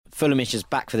Fulhamish is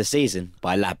back for the season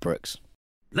by Ladbrokes.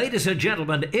 Ladies and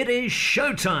gentlemen, it is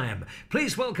showtime.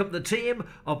 Please welcome the team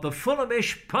of the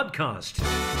Fulhamish podcast.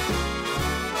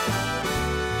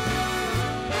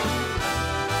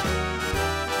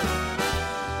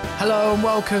 Hello and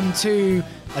welcome to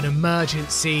an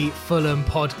emergency Fulham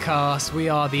podcast. We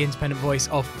are the independent voice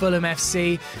of Fulham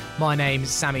FC. My name's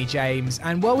Sammy James,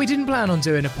 and well, we didn't plan on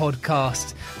doing a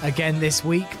podcast again this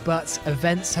week, but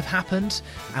events have happened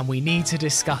and we need to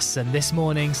discuss them. This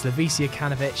morning, Slavisa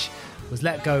Jokanovic was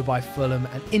let go by Fulham,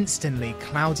 and instantly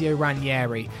Claudio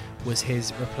Ranieri was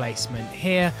his replacement.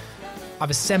 Here, I've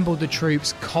assembled the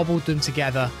troops, cobbled them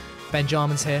together. Ben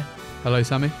Jarman's here. Hello,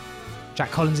 Sammy. Jack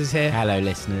Collins is here. Hello,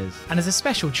 listeners. And as a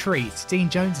special treat, Dean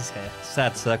Jones is here.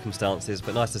 Sad circumstances,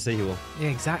 but nice to see you all. Yeah,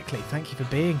 exactly. Thank you for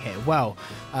being here. Well,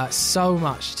 so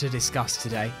much to discuss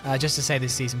today. Just to say,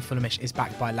 this season, Fulhamish is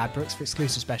backed by Ladbrokes. For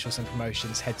exclusive specials and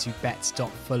promotions, head to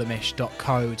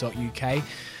bets.fulhamish.co.uk.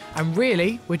 And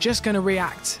really, we're just going to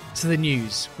react to the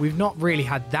news. We've not really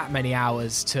had that many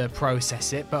hours to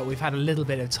process it, but we've had a little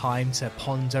bit of time to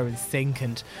ponder and think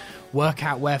and work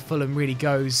out where Fulham really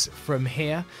goes from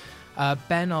here.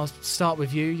 Ben, I'll start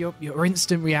with you. Your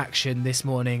instant reaction this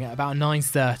morning at about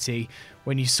 9:30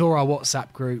 when you saw our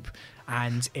WhatsApp group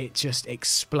and it just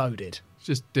exploded.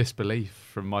 Just disbelief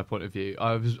from my point of view.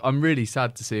 I'm really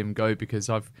sad to see him go because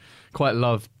I've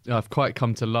quite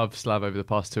come to love Slav over the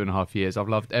past 2.5 years. I've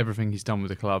loved everything he's done with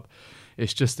the club.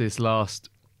 It's just this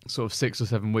last sort of 6 or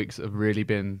 7 weeks that have really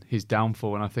been his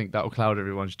downfall, and I think that will cloud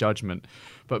everyone's judgment.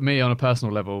 But me, on a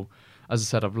personal level, as I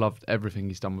said, I've loved everything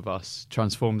he's done with us.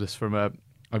 Transformed us from a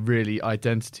really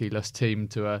identityless team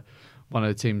to one of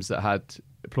the teams that had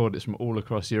plaudits from all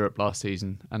across Europe last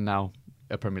season, and now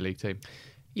a Premier League team.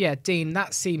 Yeah, Dean,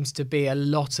 that seems to be a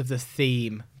lot of the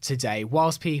theme today.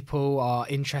 Whilst people are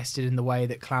interested in the way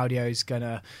that Claudio's going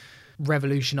to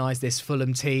revolutionise this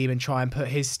Fulham team and try and put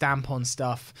his stamp on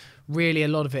stuff, really a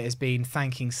lot of it has been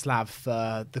thanking Slav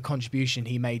for the contribution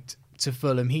he made to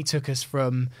Fulham. He took us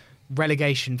from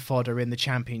relegation fodder in the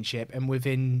Championship, and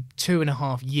within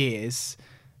 2.5 years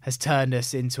has turned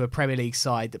us into a Premier League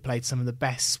side that played some of the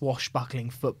best swashbuckling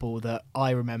football that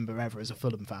I remember ever as a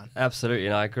Fulham fan. Absolutely,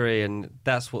 and I agree, and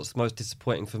that's what's most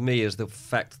disappointing for me is the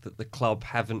fact that the club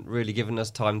haven't really given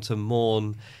us time to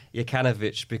mourn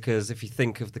Jokanovic, because if you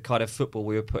think of the kind of football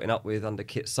we were putting up with under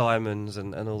Kit Simons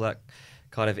and all that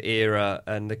kind of era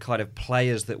and the kind of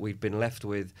players that we've been left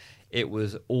with, it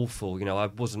was awful. You know, I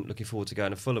wasn't looking forward to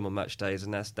going to Fulham on match days,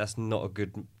 and that's not a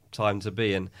good time to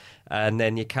be in. And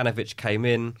then Jokanovic came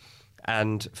in,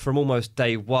 and from almost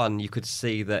day one you could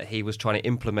see that he was trying to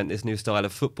implement this new style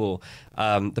of football.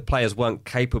 The players weren't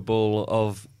capable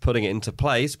of putting it into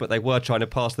place, but they were trying to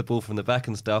pass the ball from the back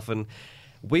and stuff, and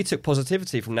we took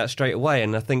positivity from that straight away,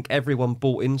 and I think everyone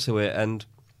bought into it. And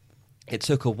it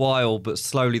took a while, but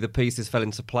slowly the pieces fell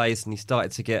into place, and he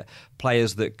started to get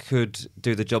players that could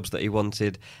do the jobs that he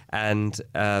wanted. And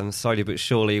slowly but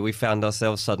surely, we found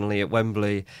ourselves suddenly at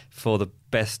Wembley for the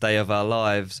best day of our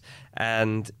lives.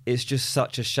 And it's just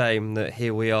such a shame that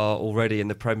here we are already in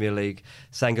the Premier League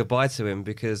saying goodbye to him,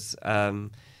 because I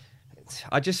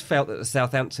just felt that the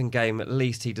Southampton game, at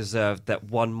least he deserved that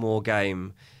one more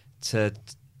game to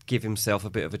give himself a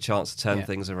bit of a chance to turn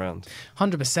things around.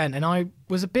 100%. And I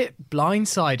was a bit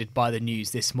blindsided by the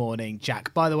news this morning,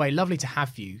 Jack. By the way, lovely to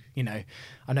have you. You know,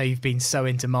 I know you've been so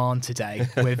in demand today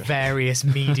with various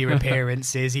media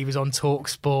appearances. He was on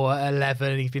TalkSport at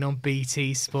 11. He's been on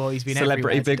BT Sport. He's been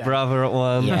Celebrity Big today. Brother at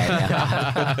 1.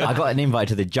 Yeah. I got an invite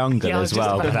to the Jungle as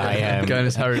well. But going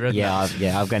as Harry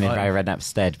Redknapp. I'm going in Harry Redknapp's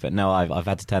stead. But no, I've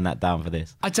had to turn that down for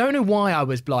this. I don't know why I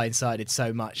was blindsided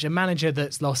so much. A manager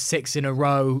that's lost 6 in a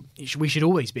row, we should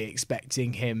always be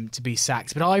expecting him to be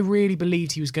sacked. But I really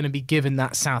believed he was going to be given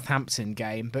that Southampton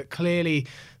game. But clearly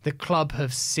the club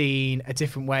have seen a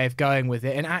different way of going with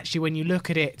it. And actually, when you look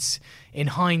at it in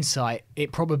hindsight,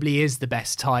 it probably is the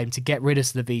best time to get rid of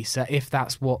Slavisa if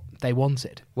that's what they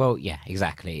wanted. Well, yeah,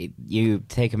 exactly.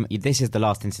 This is the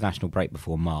last international break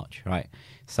before March, right?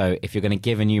 So if you're going to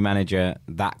give a new manager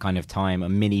that kind of time, a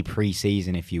mini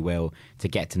pre-season, if you will, to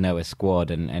get to know a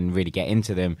squad and really get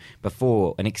into them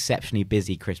before an exceptionally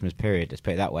busy Christmas period, let's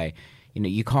put it that way, you know,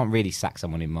 you can't really sack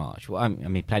someone in March. Well, I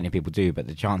mean, plenty of people do, but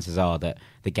the chances are that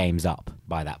the game's up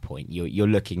by that point. You're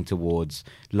looking towards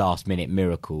last-minute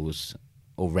miracles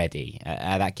already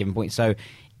at that given point. So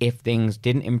if things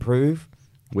didn't improve,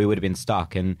 we would have been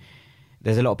stuck. And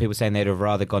there's a lot of people saying they'd have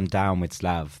rather gone down with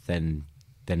Slav than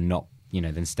not,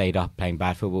 than stayed up playing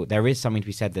bad football. There is something to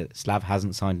be said that Slav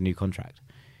hasn't signed a new contract.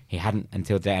 He hadn't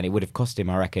until today, and it would have cost him,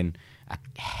 I reckon, a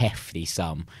hefty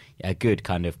sum, a good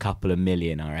kind of couple of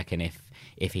million, I reckon, if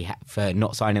for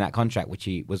not signing that contract, which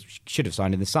he should have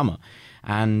signed in the summer.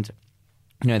 And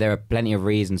there are plenty of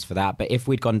reasons for that. But if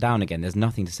we'd gone down again, there's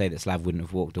nothing to say that Slav wouldn't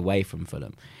have walked away from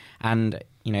Fulham. And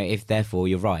if therefore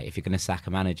you're right, if you're going to sack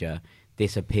a manager,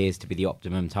 this appears to be the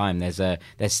optimum time. There's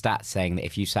stats saying that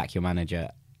if you sack your manager,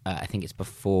 I think it's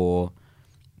before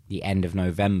the end of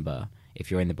November, if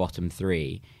you're in the bottom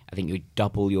 3, I think you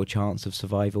double your chance of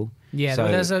survival. Yeah,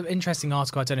 there's an interesting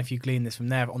article, I don't know if you gleaned this from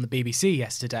there, on the BBC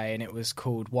yesterday, and it was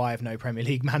called "Why Have No Premier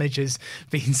League Managers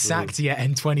Been Sacked Yet?"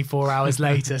 And 24 hours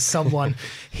later, someone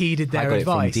heeded their advice. I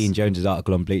got it from Dean Jones's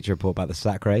article on Bleacher Report about the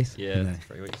sack race. Yeah,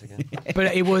 3 weeks ago.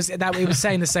 But it was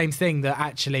saying the same thing, that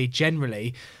actually,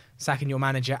 generally, sacking your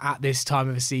manager at this time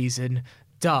of a season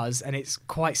does, and it's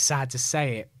quite sad to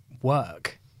say it,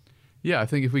 work. Yeah, I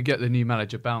think if we get the new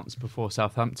manager bounce before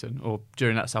Southampton or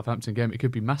during that Southampton game, it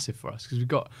could be massive for us because we've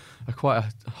got quite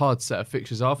a hard set of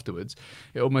fixtures afterwards.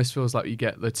 It almost feels like you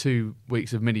get the 2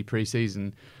 weeks of mini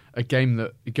pre-season, going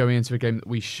into a game that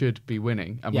we should be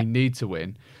winning and we need to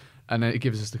win, and then it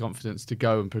gives us the confidence to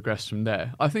go and progress from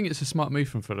there. I think it's a smart move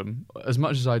from Fulham. As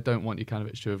much as I don't want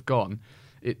Jokanovic to have gone,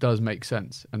 it does make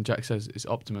sense, and Jack says it's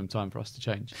optimum time for us to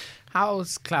change.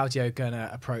 How's Claudio going to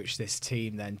approach this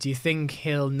team then? Do you think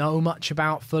he'll know much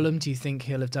about Fulham? Do you think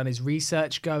he'll have done his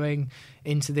research going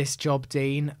into this job,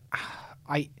 Dean?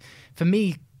 For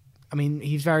me,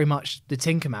 he's very much the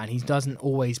Tinkerman. He doesn't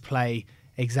always play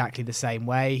exactly the same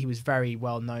way. He was very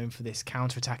well known for this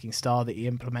counter-attacking style that he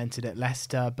implemented at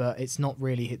Leicester, but it's not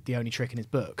really the only trick in his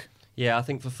book. Yeah, I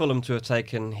think for Fulham to have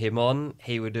taken him on,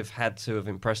 he would have had to have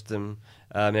impressed them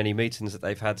in any meetings that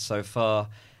they've had so far.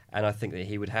 And I think that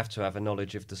he would have to have a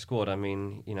knowledge of the squad.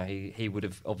 He would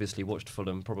have obviously watched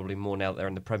Fulham probably more now that they're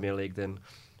in the Premier League than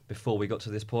before we got to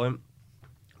this point.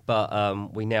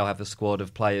 But we now have a squad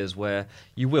of players where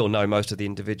you will know most of the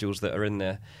individuals that are in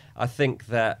there. I think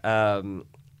that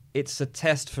it's a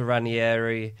test for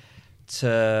Ranieri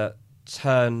to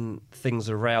turn things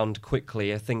around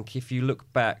quickly. I think if you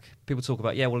look back, people talk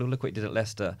about, look what he did at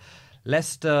Leicester.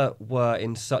 Leicester were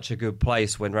in such a good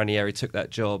place when Ranieri took that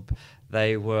job.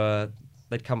 They'd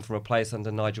come from a place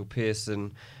under Nigel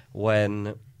Pearson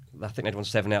when I think they'd won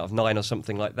 7 out of 9 or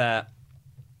something like that.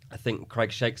 I think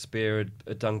Craig Shakespeare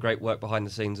had done great work behind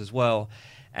the scenes as well.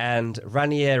 And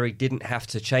Ranieri didn't have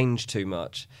to change too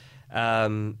much.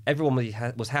 Everyone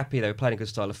was happy. They were playing a good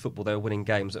style of football. They were winning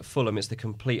games. At Fulham, it's the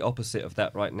complete opposite of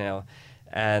that right now.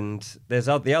 And there's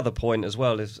the other point as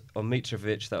well is on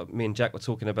Mitrovic that me and Jack were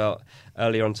talking about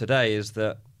earlier on today, is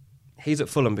that he's at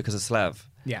Fulham because of Slav.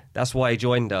 Yeah, that's why he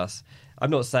joined us.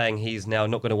 I'm not saying he's now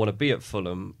not going to want to be at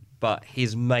Fulham, but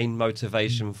his main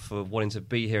motivation for wanting to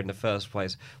be here in the first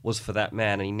place was for that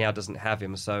man, and he now doesn't have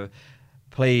him. So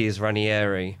please,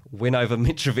 Ranieri, win over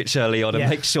Mitrovic early on and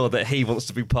make sure that he wants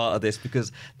to be part of this, because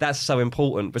that's so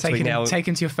important. Take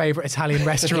him to your favourite Italian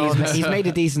restaurant. He's made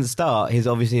a decent start.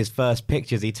 His first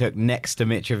pictures he took next to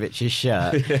Mitrovic's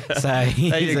shirt. So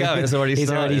there you go. It's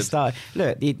already started.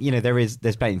 Look,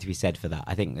 there's plenty to be said for that.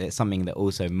 I think it's something that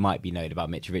also might be noted about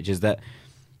Mitrovic is that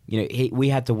we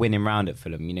had to win him round at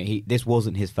Fulham. This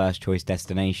wasn't his first choice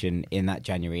destination in that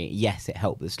January. Yes, it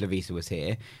helped that Slavisa was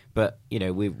here, but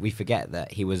we forget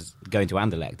that he was going to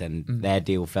Anderlecht and their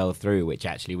deal fell through, which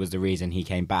actually was the reason he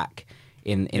came back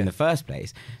in the first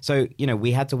place. So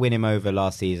we had to win him over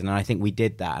last season, and I think we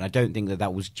did that. And I don't think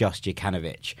that was just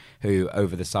Jokanovic who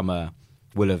over the summer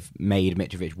will have made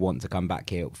Mitrovic want to come back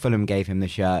here. Fulham gave him the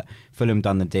shirt, Fulham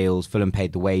done the deals, Fulham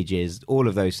paid the wages, all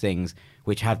of those things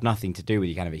which had nothing to do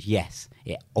with Jokanovic. Yes,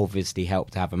 it obviously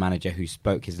helped to have a manager who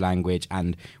spoke his language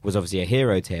and was obviously a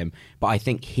hero to him, but I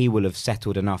think he will have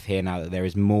settled enough here now that there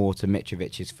is more to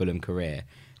Mitrovic's Fulham career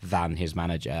than his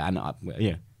manager. And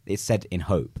it's said in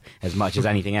hope as much as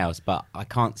anything else, but I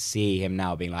can't see him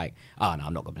now being like, oh no,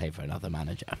 I'm not going to play for another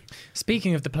manager.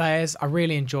 Speaking of the players, I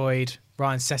really enjoyed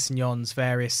Ryan Sessegnon's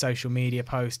various social media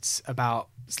posts about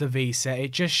Slavisa. It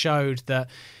just showed that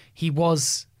he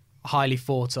was highly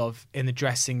thought of in the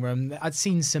dressing room. I'd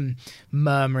seen some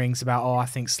murmurings about, I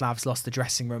think Slav's lost the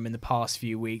dressing room in the past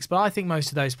few weeks, but I think most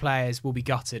of those players will be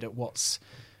gutted at what's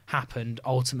happened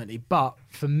ultimately. But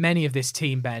for many of this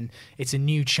team, Ben, it's a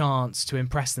new chance to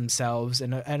impress themselves,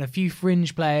 and a few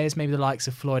fringe players, maybe the likes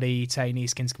of Floyd Ayite,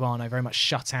 Neeskens Cabano, very much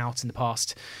shut out in the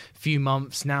past few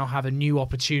months, now have a new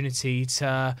opportunity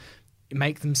to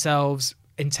make themselves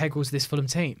integral to this Fulham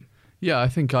team. Yeah, I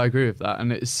think I agree with that,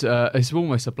 and it's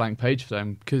almost a blank page for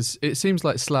them, because it seems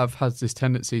like Slav has this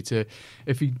tendency to,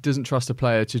 if he doesn't trust a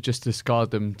player, to just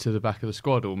discard them to the back of the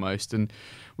squad almost. And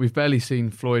we've barely seen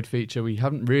Floyd feature. We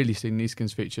haven't really seen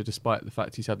Neeskens feature, despite the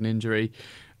fact he's had an injury.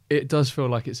 it does feel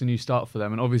like it's a new start for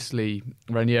them. And obviously,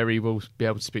 Ranieri will be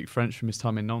able to speak French from his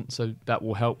time in Nantes, so that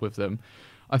will help with them.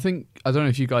 I don't know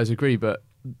if you guys agree, but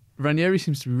Ranieri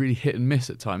seems to be really hit and miss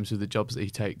at times with the jobs that he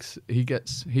takes.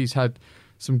 He's had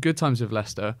some good times with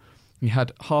Leicester. He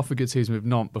had half a good season with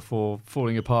Nantes before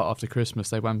falling apart after Christmas.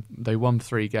 They won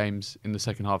 3 games in the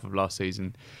second half of last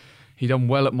season. He done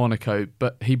well at Monaco,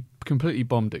 but he completely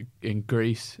bombed in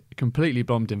Greece, completely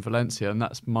bombed in Valencia, and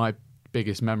that's my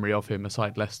biggest memory of him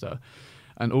aside Leicester.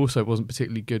 And also wasn't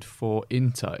particularly good for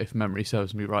Inter, if memory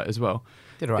serves me right as well.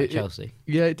 Did all right at Chelsea.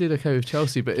 Yeah, it did okay with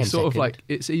Chelsea, but it's sort of like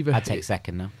it's either I'd take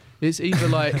second now. It's either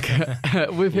like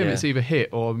with him, it's either hit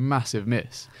or massive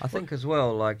miss. I think as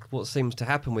well, like what seems to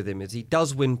happen with him is he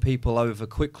does win people over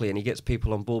quickly and he gets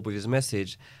people on board with his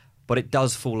message, but it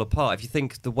does fall apart. If you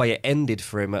think the way it ended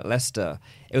for him at Leicester,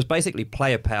 it was basically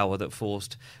player power that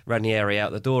forced Ranieri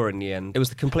out the door in the end. It was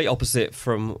the complete opposite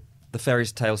from the fairy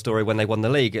tale story when they won the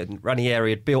league, and Ranieri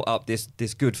had built up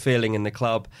this good feeling in the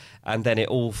club, and then it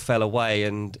all fell away,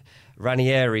 and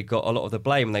Ranieri got a lot of the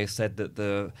blame. They said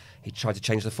that he tried to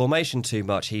change the formation too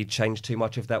much, he changed too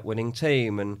much of that winning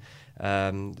team,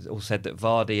 and all said that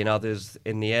Vardy and others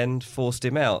in the end forced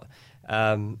him out.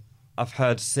 I've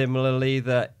heard similarly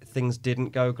that things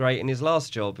didn't go great in his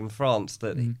last job in France,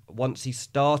 that once he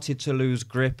started to lose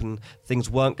grip and things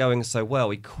weren't going so well,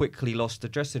 he quickly lost the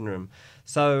dressing room.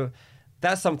 So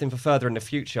that's something for further in the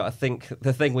future. I think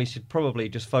the thing we should probably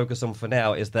just focus on for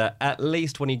now is that at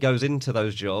least when he goes into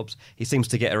those jobs, he seems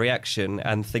to get a reaction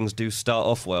and things do start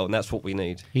off well, and that's what we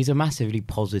need. He's a massively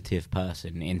positive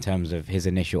person in terms of his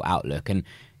initial outlook, and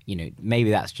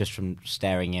maybe that's just from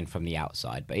staring in from the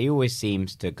outside, but he always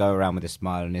seems to go around with a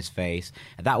smile on his face,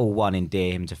 and that will, one,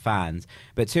 endear him to fans,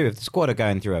 but two, if the squad are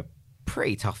going through a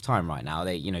pretty tough time right now,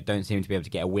 they don't seem to be able to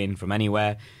get a win from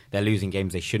anywhere, they're losing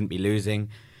games they shouldn't be losing,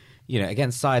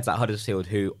 against sides like Huddersfield,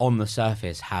 who on the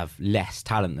surface have less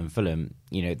talent than Fulham,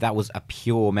 that was a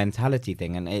pure mentality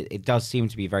thing, and it does seem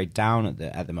to be very down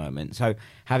at the moment. So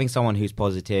having someone who's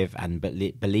positive and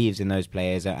believes in those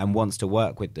players and wants to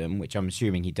work with them, which I'm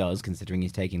assuming he does, considering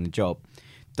he's taking the job,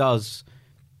 does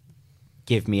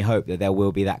give me hope that there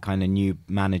will be that kind of new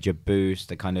manager boost,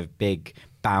 the kind of big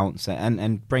bounce,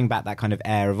 and bring back that kind of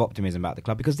air of optimism about the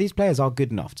club, because these players are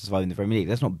good enough to survive in the Premier League.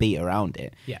 Let's not beat around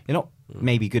it. Yeah. They're not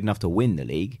maybe good enough to win the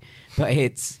league, but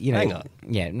it's Hang on.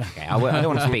 Yeah, okay. I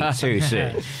don't want to speak too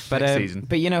soon, but season.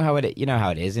 But you know how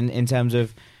it is in terms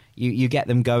of you get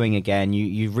them going again.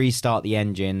 You restart the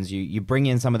engines. You bring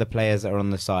in some of the players that are on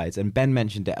the sides. And Ben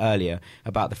mentioned it earlier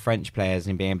about the French players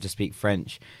and being able to speak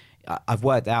French. I've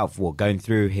worked out for going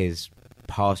through his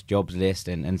past jobs list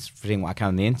and seeing what I can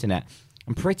on the internet.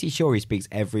 I'm pretty sure he speaks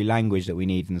every language that we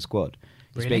need in the squad.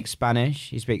 He speaks Spanish,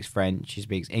 he speaks French, he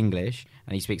speaks English,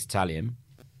 and he speaks Italian.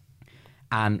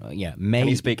 And Can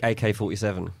he speak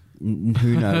AK-47?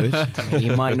 Who knows? He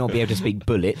might not be able to speak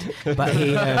bullet, but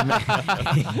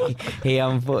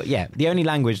the only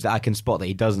language that I can spot that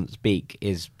he doesn't speak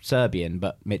is Serbian,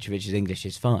 but Mitrovic's English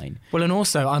is fine. Well, and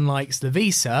also, unlike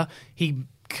Slavica, he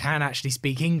can actually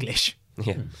speak English.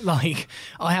 Yeah. Like,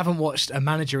 I haven't watched a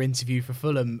manager interview for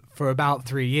Fulham for about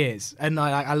 3 years, and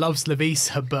I love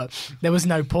Slavica, but there was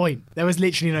no point. There was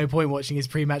literally no point watching his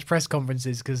pre-match press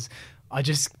conferences because I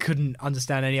just couldn't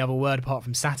understand any other word apart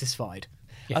from satisfied.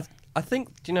 Yeah. I think,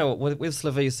 with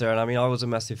Slavica, and I mean, I was a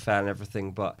massive fan and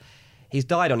everything, but he's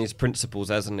died on his principles,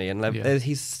 hasn't he? And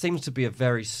he seems to be a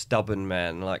very stubborn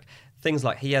man. Like, things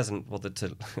like he hasn't bothered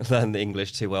to learn the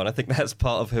English too well, and I think that's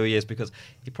part of who he is, because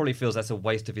he probably feels that's a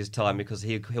waste of his time, because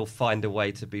he'll find a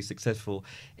way to be successful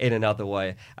in another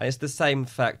way. And it's the same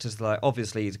fact as, like,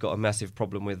 obviously he's got a massive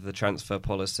problem with the transfer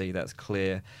policy, that's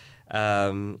clear.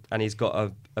 And he's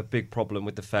got a big problem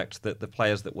with the fact that the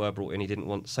players that were brought in he didn't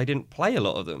want, so he didn't play a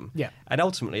lot of them. Yeah. And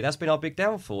ultimately that's been our big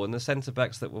downfall. And the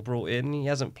centre-backs that were brought in, he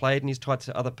hasn't played, and he's tried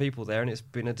to other people there, and it's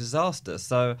been a disaster.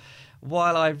 So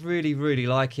while I really, really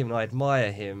like him and I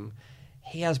admire him,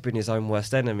 he has been his own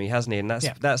worst enemy, hasn't he? And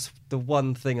that's the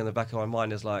one thing in the back of my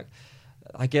mind is, like,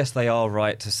 I guess they are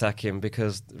right to sack him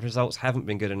because the results haven't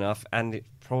been good enough, and it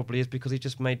probably is because he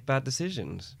just made bad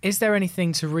decisions. Is there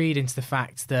anything to read into the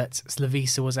fact that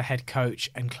Slavica was a head coach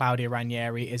and Claudio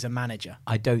Ranieri is a manager?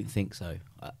 I don't think so.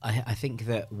 I think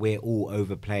that we're all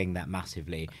overplaying that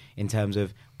massively in terms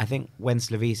of, I think when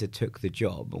Slavica took the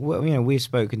job, we've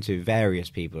spoken to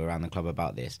various people around the club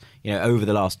about this, over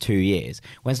the last 2 years.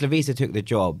 When Slavica took the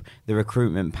job, the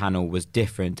recruitment panel was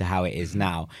different to how it is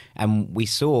now. And we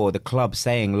saw the club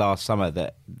saying last summer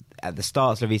that at the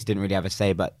start, Slavica didn't really have a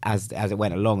say, but as it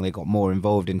went along, they got more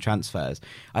involved in transfers.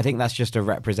 I think that's just a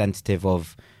representative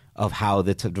of how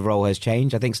the role has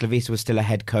changed. I think Slavica was still a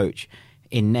head coach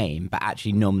in name, but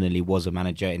actually nominally was a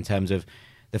manager in terms of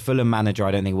the Fulham manager.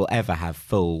 I don't think will ever have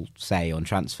full say on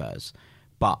transfers,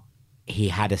 but he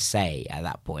had a say at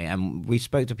that point. And we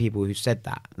spoke to people who said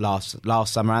that last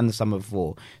summer and the summer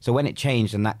before. So when it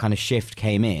changed and that kind of shift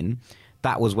came in,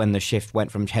 that was when the shift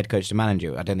went from head coach to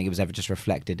manager. I don't think it was ever just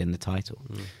reflected in the title.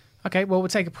 Okay, well, we'll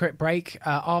take a quick break.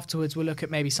 Afterwards, we'll look at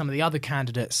maybe some of the other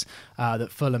candidates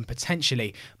that Fulham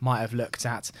potentially might have looked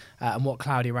at and what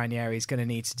Claudio Ranieri is going to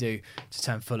need to do to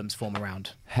turn Fulham's form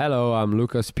around. Hello, I'm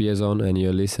Lucas Piazon and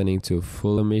you're listening to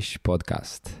Fulhamish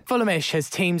Podcast. Fulhamish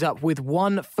has teamed up with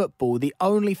OneFootball, the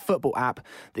only football app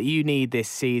that you need this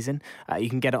season. You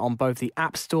can get it on both the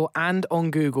App Store and on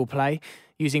Google Play.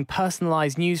 Using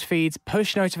personalised news feeds,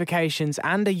 push notifications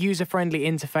and a user-friendly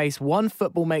interface,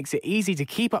 OneFootball makes it easy to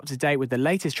keep up to date with the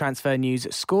latest transfer news,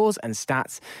 scores and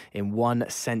stats in one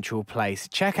central place.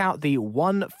 Check out the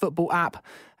OneFootball app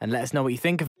and let us know what you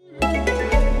think of it.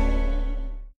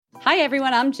 Hi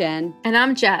everyone, I'm Jen. And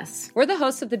I'm Jess. We're the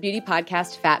hosts of the beauty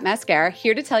podcast Fat Mascara,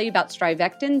 here to tell you about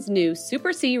Strivectin's new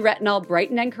Super C Retinol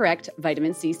Brighten and Correct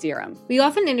Vitamin C Serum. We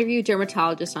often interview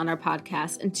dermatologists on our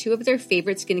podcast, and two of their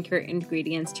favorite skincare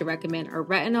ingredients to recommend are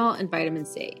retinol and vitamin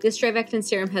C. This Strivectin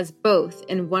serum has both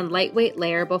in one lightweight,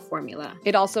 layerable formula.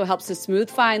 It also helps to smooth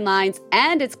fine lines,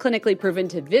 and it's clinically proven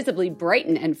to visibly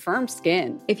brighten and firm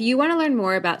skin. If you want to learn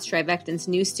more about Strivectin's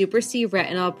new Super C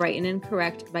Retinol Brighten and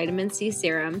Correct Vitamin C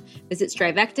Serum, visit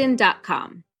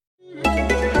strivectin.com.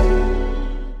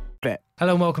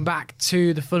 Hello and welcome back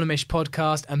to the Fulhamish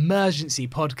podcast, emergency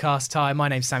podcast time. My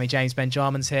name's Sammy James, Ben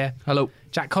Jarman's here. Hello.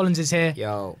 Jack Collins is here.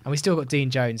 Yo. And we still got Dean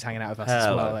Jones hanging out with us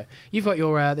as well. Though. You've got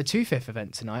your the 2/5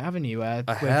 event tonight, haven't you?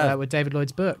 With David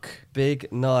Lloyd's book. Big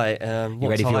night. You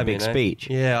ready for your big speech?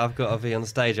 Yeah, I've got to be on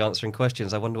stage answering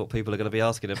questions. I wonder what people are going to be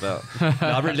asking about. No,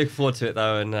 I'm really looking forward to it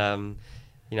though, and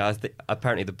you know,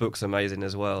 apparently the book's amazing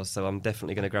as well, so I'm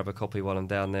definitely going to grab a copy while I'm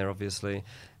down there, obviously.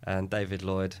 And David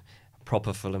Lloyd,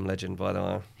 proper Fulham legend, by the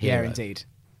way. Yeah, indeed.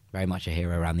 Very much a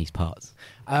hero around these parts.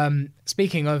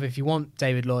 Speaking of, if you want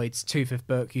David Lloyd's 2/5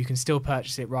 book, you can still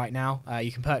purchase it right now. You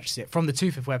can purchase it from the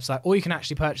 2/5 website, or you can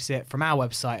actually purchase it from our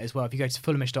website as well. If you go to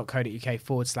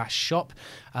fulhamish.co.uk/shop,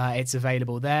 it's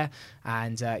available there,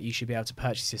 and you should be able to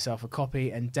purchase yourself a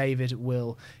copy, and David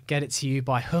will get it to you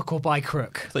by hook or by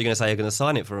crook. I thought you were going to say you're going to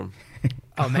sign it for him.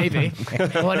 Oh, maybe.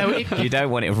 Well, no, you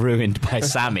don't want it ruined by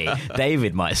Sammy.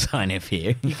 David might sign it for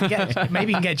you.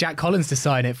 Maybe you can get Jack Collins to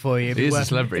sign it for you. He's a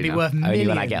celebrity. It'd be worth millions. Only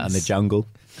when I get on the jungle.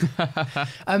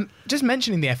 Just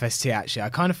mentioning the FST, actually, I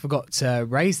kind of forgot to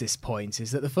raise this point,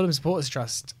 is that the Fulham Supporters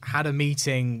Trust had a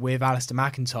meeting with Alistair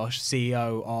McIntosh,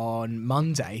 CEO, on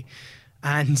Monday,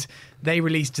 and they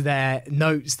released their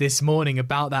notes this morning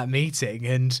about that meeting,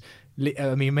 and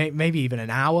I mean, maybe even an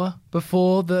hour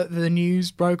before the news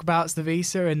broke about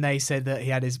Stavisa, and they said that he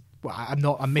had his. Well,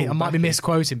 I might be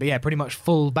misquoting, but yeah, pretty much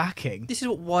full backing. This is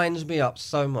what winds me up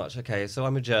so much. Okay, so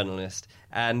I'm a journalist,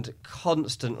 and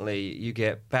constantly you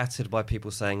get battered by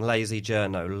people saying lazy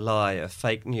journo, liar,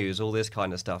 fake news, all this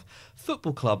kind of stuff.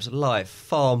 Football clubs lie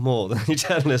far more than the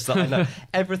journalists that I know.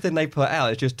 Everything they put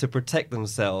out is just to protect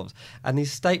themselves, and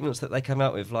these statements that they come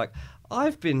out with, like,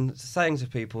 I've been saying to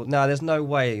people, no, there's no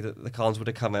way that the Khans would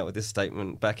have come out with this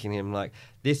statement backing him. Like,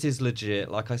 this is legit.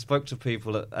 Like, I spoke to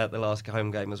people at the last home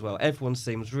game as well. Everyone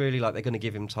seems really like they're going to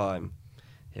give him time.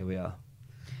 Here we are.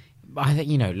 I think,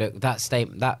 you know, look, that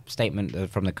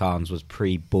statement from the Khans was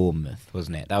pre-Bournemouth,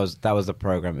 wasn't it? That was the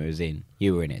programme it was in.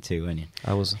 You were in it too, weren't you?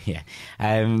 I was. Yeah.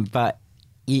 But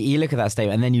you look at that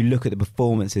statement, and then you look at the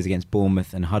performances against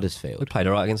Bournemouth and Huddersfield. We played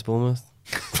all right against Bournemouth.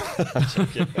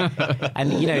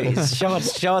 And you know,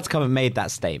 Shard's come and made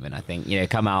that statement. I think, you know,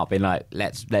 come out being like,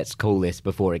 let's call this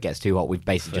before it gets too hot. We've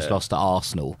basically just lost to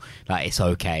Arsenal. Like, it's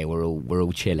okay. We're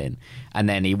all chilling. And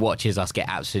then he watches us get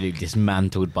absolutely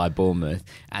dismantled by Bournemouth,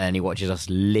 and then he watches us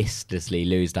listlessly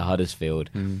lose to Huddersfield.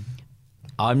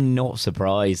 I'm not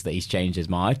surprised that he's changed his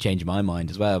mind. I've changed my mind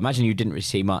as well. Imagine you didn't really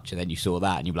see much, and then you saw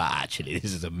that, and you're like, actually,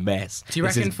 this is a mess. Do you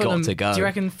reckon Fulham? Got to go. Do you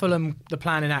reckon Fulham? The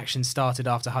plan in action started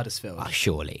after Huddersfield? Oh,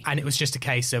 surely. And it was just a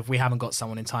case of, we haven't got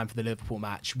someone in time for the Liverpool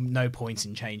match. No point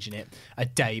in changing it a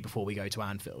day before we go to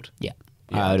Anfield. Yeah.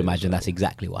 I would imagine that's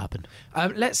exactly what happened.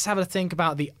 Let's have a think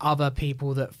about the other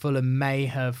people that Fulham may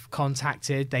have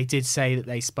contacted. They did say that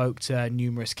they spoke to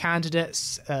numerous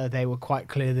candidates. They were quite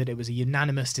clear that it was a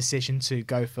unanimous decision to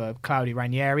go for Claudio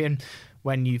Ranieri. And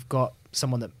when you've got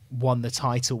someone that won the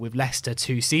title with Leicester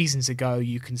 2 seasons ago,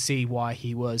 you can see why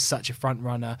he was such a front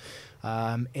runner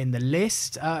in the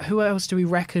list. Who else do we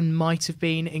reckon might have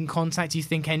been in contact? Do you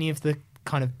think any of the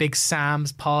kind of Big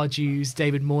Sams, Pardew's,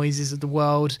 David Moyes of the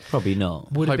world Probably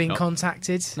not. would have Hope been not.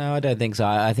 contacted? No, I don't think so.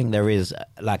 I think there is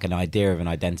like an idea of an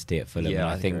identity at Fulham, Yeah, and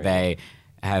I I think agree. they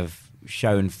have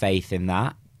shown faith in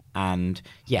that. And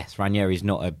yes, Ranieri's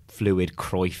not a fluid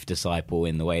Cruyff disciple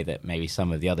in the way that maybe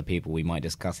some of the other people we might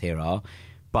discuss here are.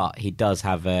 But he does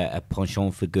have a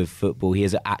penchant for good football. He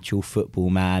is an actual football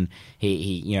man.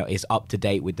 He is up to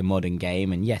date with the modern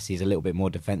game. And yes, he's a little bit more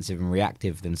defensive and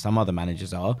reactive than some other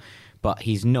managers are. But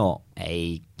he's not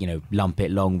a lump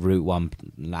it long route one,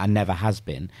 and never has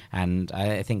been. And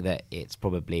I think that it's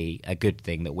probably a good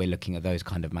thing that we're looking at those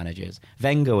kind of managers.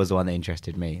 Wenger was the one that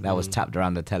interested me. That was tapped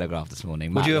around the Telegraph this morning.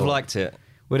 Would Matt you have Law. liked it?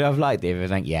 Would I have liked it if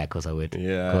it was yeah, of course I would.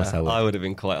 Yeah, Of course I would. have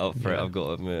been quite up for it, I've got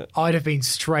to admit. I'd have been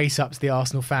straight up to the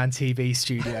Arsenal Fan TV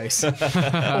studios.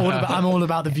 I'm all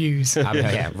about the views.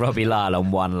 Robbie Lyle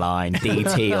on one line,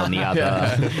 DT on the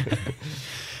other.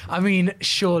 I mean,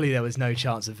 surely there was no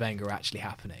chance of Wenger actually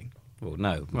happening. Well,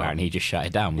 no, Aaron, he just shut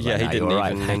it down. Was Yeah, like, he "No, didn't you're all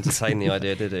right, even thanks." entertain the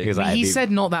idea, did he? He was like, He "It'd be-"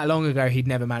 said not that long ago he'd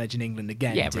never manage in England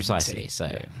again. yeah, didn't precisely. he?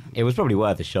 So it was probably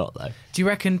worth a shot, though. Do you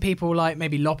reckon people like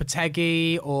maybe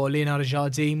Lopetegui or Leonardo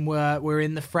Jardim were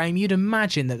in the frame? You'd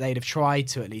imagine that they'd have tried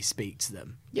to at least speak to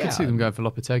them. Yeah, Could see them going for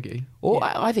Lopetegui. or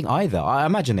I think either. I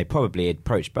imagine they probably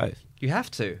approached both. You have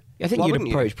to. I think Why you'd wouldn't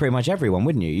you? approach pretty much everyone,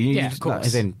 wouldn't you? Yeah, of course.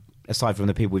 As in, aside from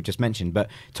the people we've just mentioned, but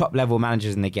top level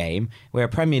managers in the game. We're a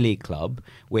Premier League club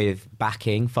with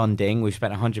backing, funding. We've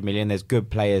spent 100 million. There's good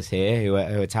players here who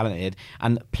are talented,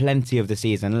 and plenty of the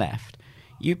season left.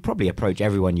 You'd probably approach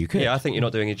everyone you could. Yeah, I think you're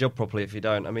not doing your job properly if you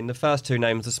don't. I mean, the first two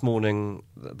names this morning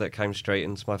that came straight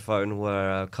into my phone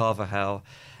were Carvajal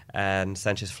and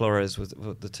Sanchez Flores,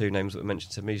 were the two names that were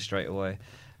mentioned to me straight away.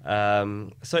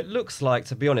 So it looks like,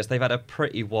 to be honest, they've had a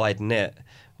pretty wide net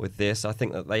with this. I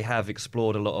think that they have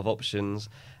explored a lot of options.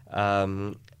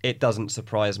 It doesn't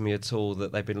surprise me at all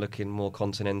that they've been looking more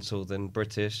continental than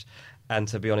British. And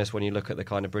to be honest, when you look at the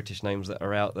kind of British names that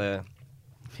are out there,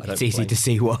 It's easy to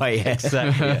see why. Yeah.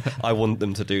 Exactly. Yeah. I want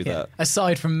them to do that.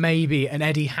 Aside from maybe an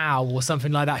Eddie Howe or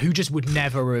something like that, who just would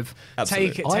never have Absolutely.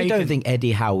 taken. I don't think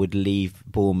Eddie Howe would leave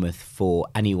Bournemouth for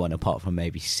anyone apart from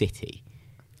maybe City.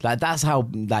 Like that's how to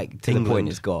the England. point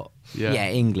it's got. Yeah.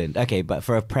 England. Okay, but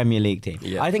for a Premier League team,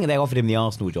 Yeah. I think if they offered him the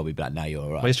Arsenal job, he'd be like, "No, you're all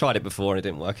right." Well, he's tried it before and it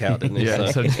didn't work out, didn't he? Yeah,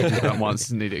 So- so just did that once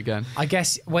and need it again. I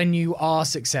guess when you are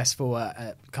successful at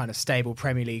a kind of stable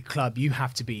Premier League club, you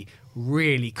have to be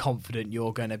really confident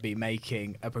you're going to be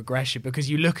making a progression, because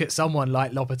you look at someone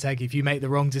like Lopetegui, if you make the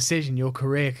wrong decision, your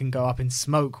career can go up in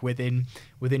smoke within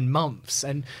months.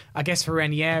 And I guess for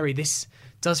Ranieri, this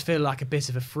does feel like a bit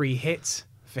of a free hit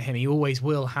for him. He always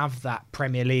will have that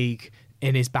Premier League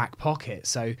in his back pocket.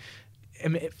 So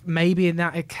maybe in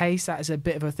that case, that is a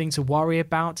bit of a thing to worry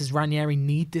about. Does Ranieri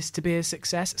need this to be a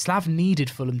success? Slav needed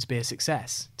Fulham to be a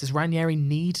success. Does Ranieri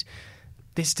need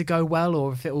this to go well,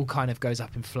 or if it all kind of goes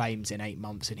up in flames in 8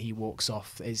 months and he walks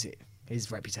off, his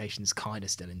reputation's kind of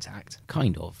still intact?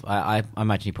 Kind of. I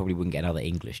imagine he probably wouldn't get another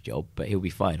English job, but he'll be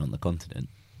fine on the continent.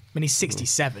 I mean, he's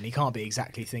 67. He can't be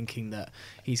exactly thinking that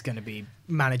he's going to be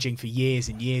managing for years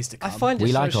and years to I come. find it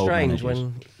We so like old strange managers.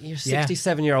 when you're a Yeah.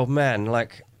 67-year-old man,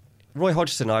 like Roy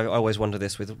Hodgson, I always wonder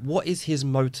this with, what is his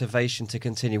motivation to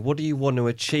continue? What do you want to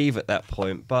achieve at that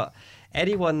point? But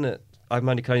anyone that, I can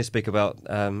only speak about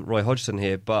Roy Hodgson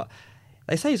here, but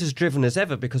they say he's as driven as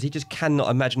ever because he just cannot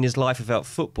imagine his life without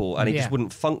football, and he Yeah. just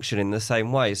wouldn't function in the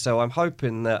same way. So I'm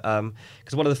hoping that,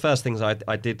 because one of the first things I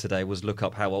did today was look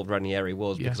up how old Ranieri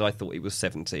was, Yeah. because I thought he was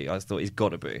 70. I thought he's got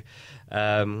to be.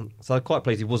 So I'm quite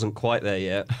pleased he wasn't quite there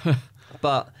yet.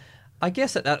 But I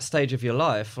guess at that stage of your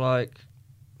life, like,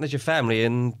 there's your family,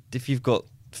 and if you've got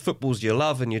football's your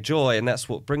love and your joy, and that's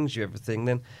what brings you everything,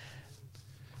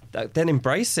 then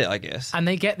embrace it, I guess. And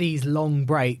they get these long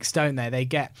breaks, don't they? They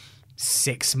get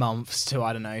 6 months to,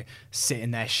 I don't know, sit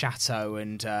in their chateau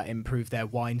and improve their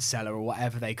wine cellar or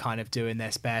whatever they kind of do in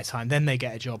their spare time. Then they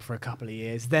get a job for a couple of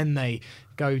years. Then they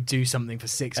go do something for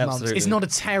 6 months. Absolutely. It's not a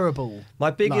terrible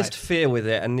My biggest life. fear with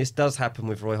it, and this does happen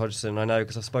with Roy Hodgson, I know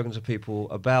because I've spoken to people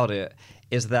about it,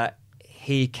 is that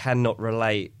he cannot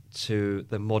relate to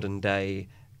the modern day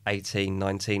 18,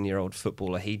 19-year-old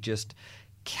footballer. He just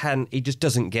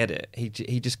doesn't get it. He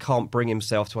just can't bring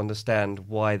himself to understand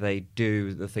why they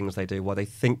do the things they do, why they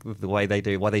think the way they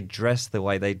do, why they dress the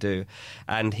way they do.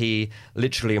 And he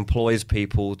literally employs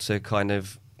people to kind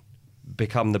of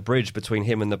become the bridge between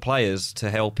him and the players to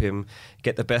help him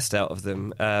get the best out of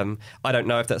them. I don't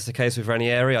know if that's the case with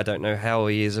Ranieri. I don't know how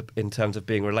he is in terms of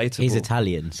being relatable. He's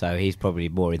Italian, so he's probably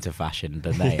more into fashion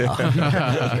than they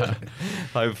are.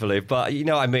 Hopefully. But, you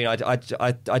know what I mean?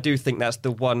 I do think that's the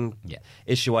one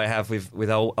issue I have with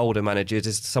older managers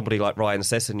is somebody like Ryan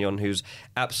Sessegnon, who's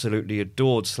absolutely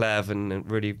adored Slav and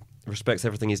really respects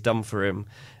everything he's done for him.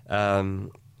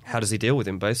 How does he deal with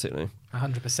him, basically?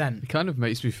 100%. It kind of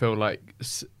makes me feel like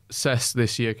Cess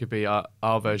this year could be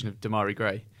our version of Damari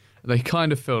Gray. They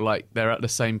kind of feel like they're at the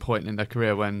same point in their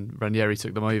career when Ranieri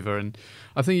took them over, and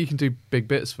I think you can do big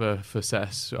bits for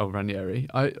Cess or Ranieri.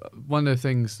 One of the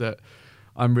things that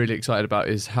I'm really excited about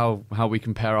is how we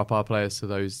can pair up our players to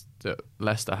those that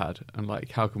Leicester had, and like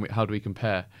how do we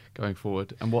compare going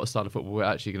forward, and what style of football we're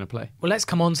actually going to play. Well, let's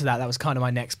come on to that. That was kind of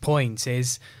my next point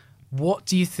is, what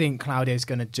do you think Claudio's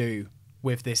going to do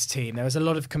with this team? There was a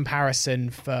lot of comparison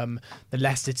from the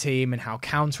Leicester team and how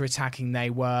counter-attacking they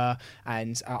were,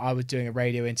 and I was doing a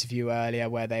radio interview earlier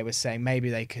where they were saying maybe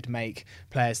they could make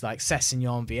players like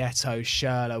Sessegnon, Vietto,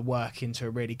 Schürrle work into a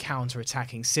really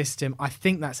counter-attacking system. I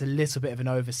think that's a little bit of an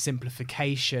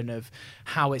oversimplification of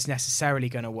how it's necessarily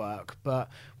going to work, but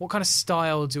what kind of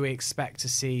style do we expect to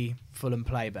see Fulham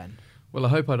play, Ben? Well,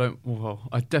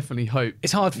 I definitely hope.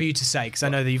 It's hard for you to say because I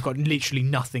know that you've got literally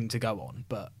nothing to go on.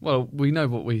 But well, we know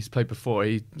what he's played before.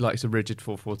 He likes a rigid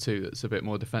 4-4-2 that's a bit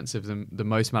more defensive than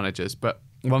most managers. But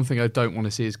one thing I don't want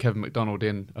to see is Kevin McDonald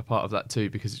in a part of that too,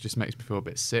 because it just makes me feel a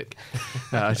bit sick.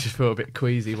 I just feel a bit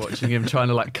queasy watching him trying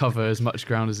to like cover as much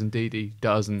ground as Ndidi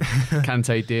does and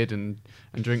Kante did and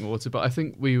Drinkwater. But I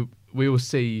think we will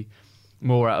see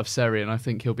more out of Seri, and I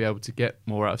think he'll be able to get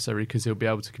more out of Seri because he'll be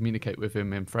able to communicate with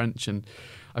him in French, and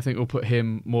I think we'll put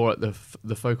him more at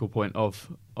the focal point of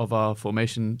our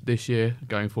formation this year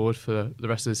going forward for the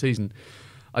rest of the season.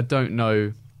 I don't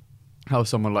know how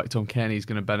someone like Tom Cairney is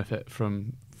going to benefit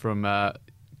from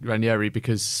Ranieri,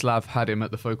 because Slav had him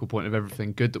at the focal point of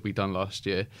everything good that we've done last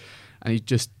year, and he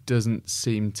just doesn't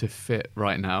seem to fit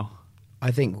right now.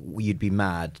 I think you'd be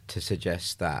mad to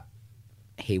suggest that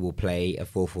he will play a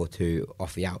 4-4-2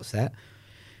 off the outset.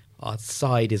 Our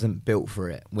side isn't built for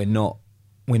it. We're not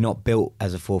built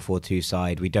as a 4-4-2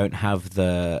 side. We don't have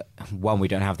the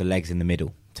legs in the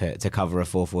middle to cover a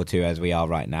 4-4-2 as we are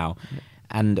right now.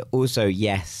 And also,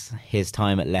 yes, his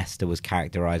time at Leicester was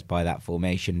characterised by that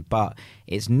formation, but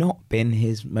it's not been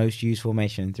his most used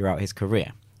formation throughout his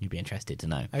career. You'd be interested to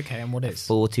know. Okay, and what is?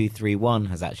 4-2-3-1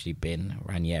 has actually been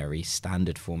Ranieri's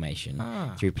standard formation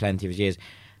through plenty of his years,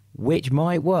 which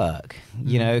might work,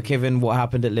 you know, given what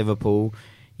happened at Liverpool.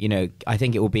 You know, I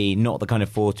think it will be not the kind of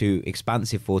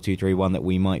expansive 4-2-3-1 that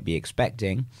we might be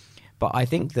expecting, but I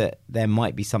think that there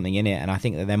might be something in it, and I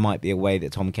think that there might be a way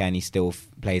that Tom Cairney still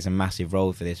plays a massive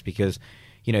role for this, because,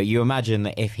 you know, you imagine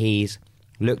that if he's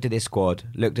looked at this squad,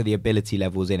 looked at the ability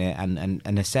levels in it,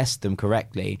 and assessed them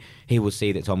correctly, he will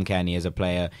see that Tom Cairney is a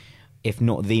player, if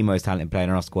not the most talented player in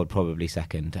our squad, probably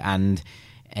second, and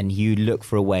you look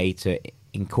for a way to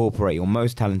incorporate your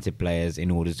most talented players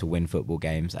in order to win football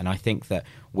games. And I think that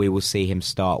we will see him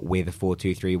start with a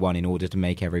 4-2-3-1 in order to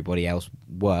make everybody else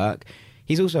work.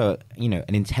 He's also, you know,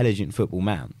 an intelligent football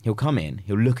man. He'll come in,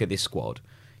 he'll look at this squad,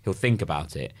 he'll think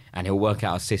about it, and he'll work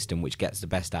out a system which gets the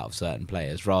best out of certain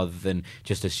players, rather than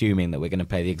just assuming that we're going to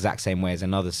play the exact same way as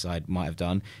another side might have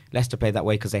done. Leicester played that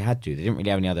way because they had to. They didn't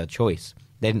really have any other choice.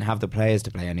 They didn't have the players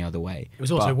to play any other way. It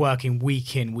was also working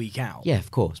week in, week out. Yeah,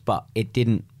 of course, but it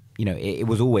didn't. You know, it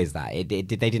was always that. They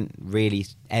didn't really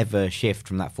ever shift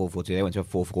from that 4-4-2. They went to a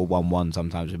 4-4-1-1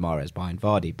 sometimes with Mahrez behind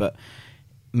Vardy, but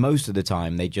most of the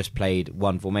time they just played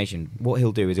one formation. What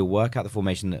he'll do is he'll work out the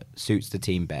formation that suits the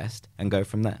team best and go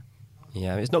from there.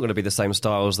 Yeah, it's not going to be the same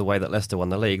style as the way that Leicester won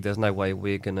the league. There's no way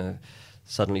we're going to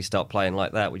suddenly start playing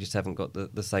like that. We just haven't got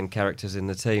the same characters in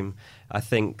the team. I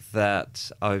think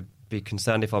that I'd be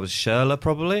concerned if I was Schürrle,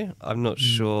 probably. I'm not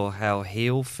sure how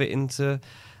he'll fit into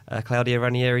Claudio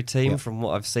Ranieri team from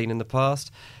what I've seen in the past.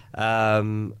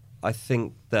 I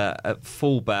think that at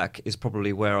fullback is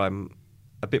probably where I'm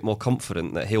a bit more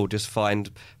confident that he'll just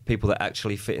find people that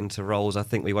actually fit into roles. I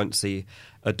think we won't see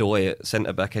Odoi at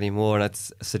centre-back anymore, and I'd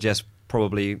suggest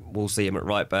probably we'll see him at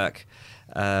right-back.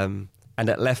 And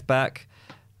at left-back,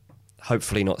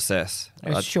 hopefully not Cess.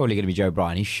 It's surely going to be Joe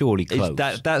Bryan. He's surely close.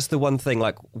 That's the one thing,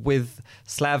 like with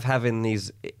Slav having these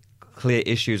clear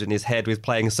issues in his head with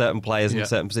playing certain players in a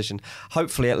certain position.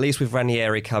 Hopefully, at least with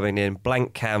Ranieri coming in,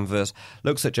 blank canvas,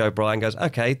 looks at Joe Bryan, goes,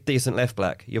 okay, decent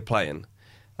left-back, you're playing.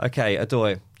 Okay,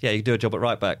 Odoi, yeah, you do a job at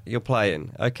right-back, you're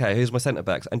playing. Okay, who's my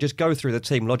centre-backs? And just go through the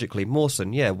team logically.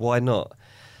 Mawson, yeah, why not?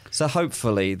 So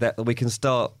hopefully that we can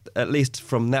start at least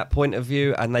from that point of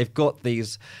view, and they've got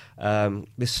this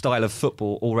style of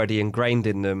football already ingrained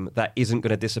in them that isn't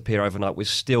going to disappear overnight. We're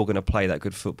still going to play that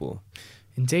good football.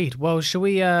 Indeed. Well, shall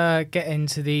we get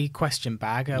into the question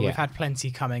bag? Yeah. We've had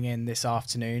plenty coming in this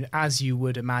afternoon, as you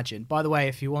would imagine. By the way,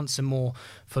 if you want some more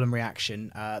Fulham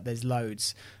reaction, there's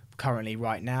loads currently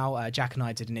right now. Jack and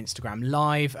I did an Instagram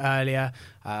live earlier.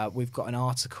 We've got an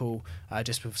article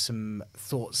just with some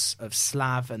thoughts of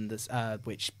Slav, and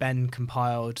which Ben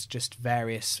compiled, just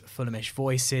various Fulhamish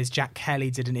voices. Jack Kelly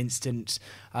did an instant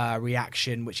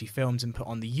reaction, which he filmed and put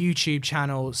on the YouTube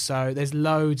channel. So there's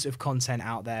loads of content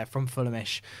out there from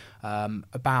Fulhamish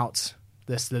about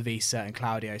the Slavisa and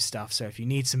Claudio stuff. So if you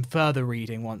need some further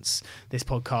reading once this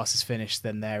podcast is finished,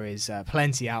 then there is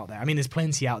plenty out there. I mean, there's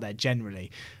plenty out there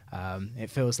generally. It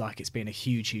feels like it's been a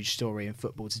huge story in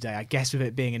football today. I guess with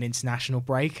it being an international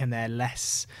break and there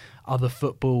less other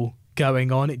football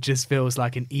going on, it just feels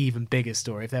like an even bigger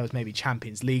story. If there was maybe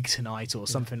Champions League tonight or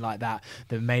something like that,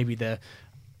 then maybe the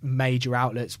major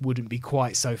outlets wouldn't be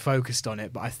quite so focused on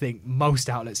it. But I think most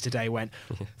outlets today went,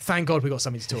 thank God we got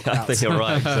something to talk about. I think you're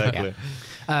right, exactly.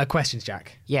 Questions,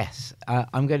 Jack? Yes,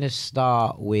 I'm going to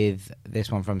start with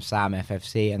this one from Sam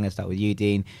FFC. I'm going to start with you,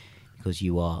 Dean, because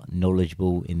you are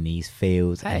knowledgeable in these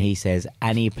fields. Hey. And he says,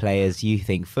 any players you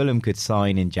think Fulham could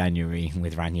sign in January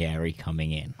with Ranieri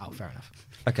coming in? Oh, fair enough.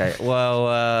 Okay, well,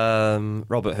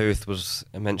 Robert Huth was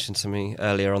mentioned to me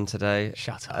earlier on today.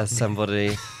 Shut up. As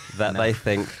somebody that they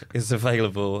think is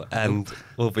available and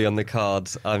will be on the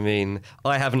cards. I mean,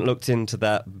 I haven't looked into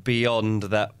that beyond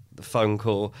that phone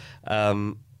call,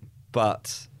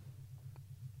 but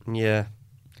yeah,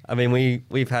 I mean,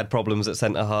 we've had problems at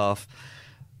centre half.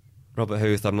 Robert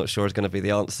Huth, I'm not sure, is going to be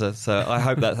the answer, so I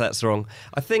hope that's wrong.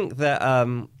 I think that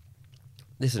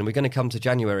listen, we're going to come to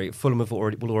January. Fulham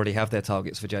will already have their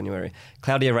targets for January.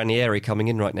 Claudio Ranieri coming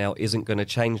in right now isn't going to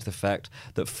change the fact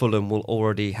that Fulham will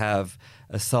already have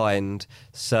assigned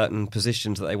certain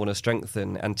positions that they want to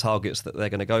strengthen and targets that they're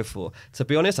going to go for. To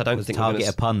be honest, I don't think Target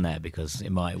a pun there, because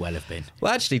it might well have been.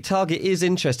 Well, actually, Target is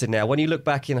interested now. When you look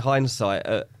back in hindsight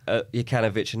at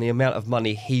Jokanovic and the amount of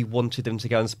money he wanted them to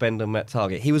go and spend on Matt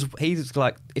Target, he's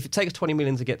like, if it takes 20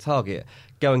 million to get Target,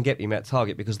 go and get me Matt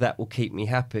Target, because that will keep me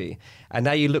happy. And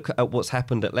now you look at what's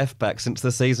happened at left back since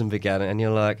the season began, and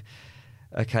you're like,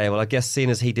 okay, well, I guess seeing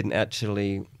as he didn't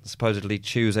actually supposedly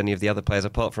choose any of the other players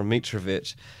apart from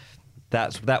Mitrovic,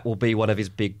 that will be one of his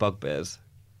big bugbears.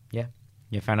 Yeah,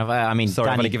 fair enough. I mean, Sorry,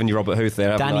 I've only given you Robert Huth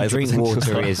there. Danny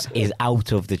Drinkwater is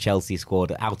out of the Chelsea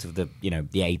squad, out of the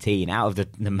the 18, out of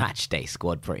the match day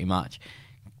squad pretty much.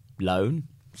 Loan,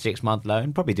 6-month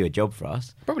loan, probably do a job for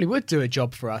us. Probably would do a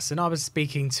job for us. And I was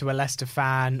speaking to a Leicester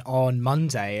fan on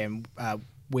Monday, and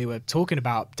we were talking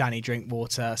about Danny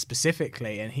Drinkwater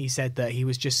specifically, and he said that he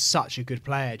was just such a good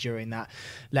player during that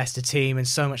Leicester team, and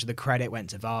so much of the credit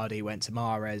went to Vardy, went to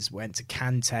Mahrez, went to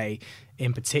Kante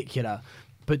in particular.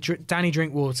 But Danny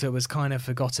Drinkwater was kind of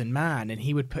forgotten man, and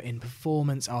he would put in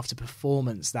performance after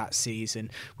performance that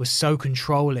season, was so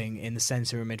controlling in the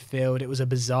centre of midfield. It was a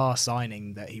bizarre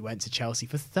signing that he went to Chelsea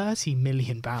for £30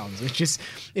 million, which just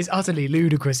is utterly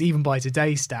ludicrous, even by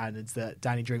today's standards, that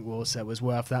Danny Drinkwater was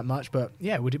worth that much. But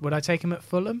yeah, would I take him at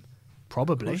Fulham?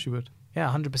 Probably. Of course you would.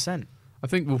 Yeah, 100%. I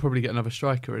think we'll probably get another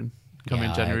striker in Yeah,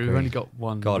 I January. We've agree. only got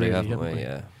one. God, really, haven't we?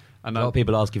 Yeah. And A lot of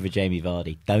people asking for Jamie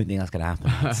Vardy. Don't think that's going to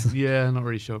happen. yeah, not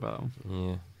really sure about that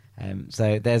one. Yeah.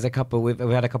 So there's a couple. We've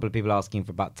had a couple of people asking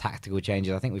for about tactical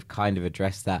changes. I think we've kind of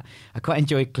addressed that. I quite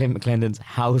enjoy Clint McClendon's.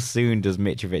 How soon does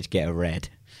Mitrovic get a red?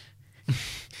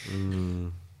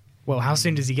 Well, how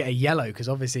soon does he get a yellow? Because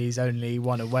obviously he's only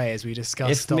one away, as we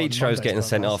discussed. If on Mitro's Monday's getting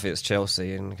sent podcast. off, it's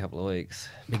Chelsea in a couple of weeks.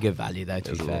 Be good value though,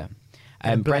 to be fair.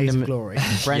 And blaze of glory.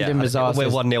 Brendan Yeah, Mazar we're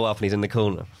says, 1-0 up and he's in the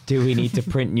corner. do we need to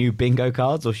print new bingo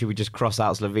cards, or should we just cross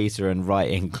out Slavisa and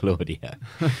write in Claudia?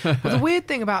 Well, the weird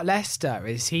thing about Leicester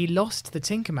is he lost the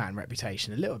Tinkerman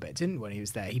reputation a little bit, didn't he, when he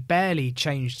was there? He barely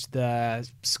changed the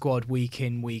squad week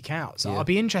in, week out. So I'll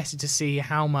be interested to see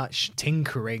how much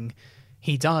tinkering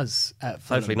he does at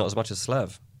Fulham. Hopefully not as much as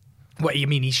Slav. What you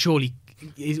mean?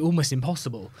 It's almost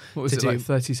impossible. What was to it, do. like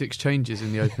 36 changes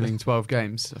in the opening 12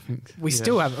 games, I think. We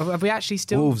still have we actually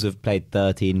still? Wolves have played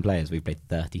 13 players. We've played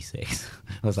 36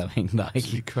 or something like.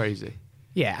 It's crazy.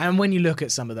 Yeah, and when you look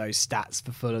at some of those stats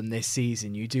for Fulham this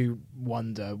season, you do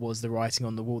wonder, was the writing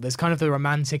on the wall? There's kind of the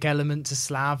romantic element to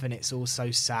Slav, and it's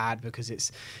also sad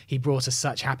because he brought us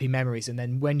such happy memories. And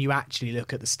then when you actually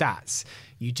look at the stats,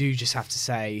 you do just have to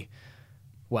say,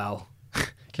 well,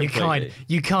 you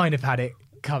kind of had it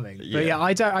coming. Yeah. But yeah,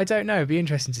 I don't know. It'd be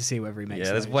interesting to see whether he makes.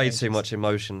 Yeah, there's those way changes. too much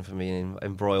emotion for me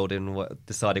embroiled in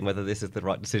deciding whether this is the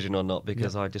right decision or not,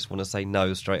 because I just want to say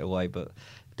no straight away, but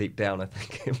deep down I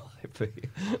think it might be.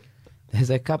 There's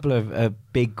a couple of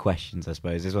big questions, I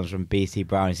suppose. This one's from BC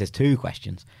Brown. He says 2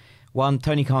 questions. One,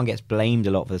 Tony Khan gets blamed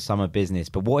a lot for the summer business,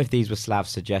 but what if these were Slav's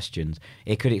suggestions?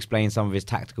 It could explain some of his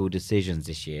tactical decisions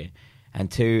this year. And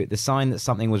 2, the sign that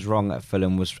something was wrong at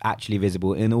Fulham was actually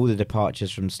visible in all the departures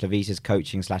from Slavisa's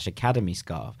coaching/academy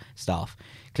staff.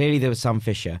 Clearly there was some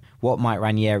fissure. What might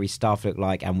Ranieri's staff look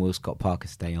like, and will Scott Parker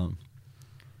stay on?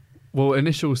 Well,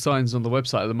 initial signs on the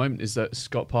website at the moment is that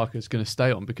Scott Parker is going to stay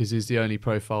on because he's the only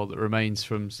profile that remains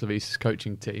from Slavisa's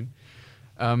coaching team.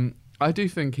 I do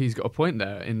think he's got a point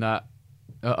there in that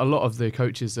a lot of the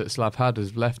coaches that Slav had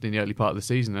has left in the early part of the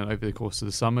season, and over the course of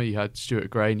the summer you had Stuart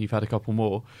Gray and you've had a couple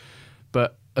more.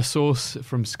 But a source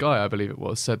from Sky, I believe it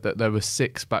was, said that there were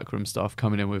 6 backroom staff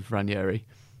coming in with Ranieri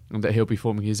and that he'll be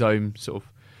forming his own sort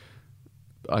of,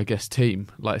 I guess, team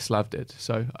like Slav did.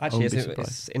 So Actually,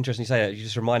 it's interesting you say that. You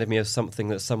just reminded me of something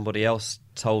that somebody else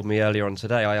told me earlier on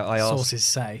today. I asked, Sources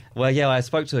say. Well, yeah, I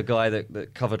spoke to a guy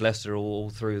that covered Leicester all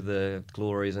through the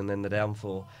glories and then the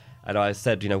downfall, and I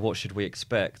said, what should we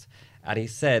expect? And he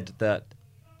said that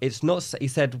it's not. He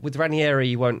said with Ranieri,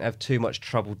 you won't have too much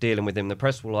trouble dealing with him. The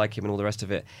press will like him and all the rest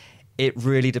of it. It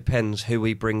really depends who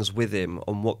he brings with him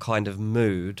on what kind of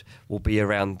mood will be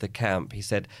around the camp. He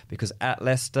said because at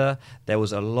Leicester there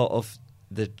was a lot of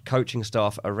the coaching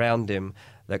staff around him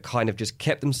that kind of just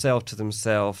kept themselves to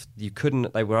themselves.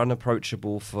 They were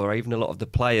unapproachable for even a lot of the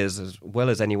players as well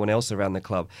as anyone else around the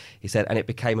club. He said, and it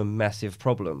became a massive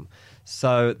problem.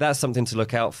 So that's something to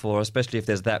look out for, especially if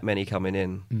there's that many coming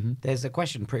in. Mm-hmm. There's a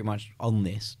question pretty much on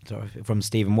this from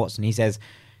Stephen Watson. He says,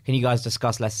 can you guys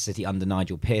discuss Leicester City under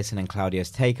Nigel Pearson and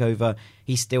Claudio's takeover?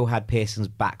 He still had Pearson's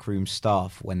backroom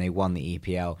staff when they won the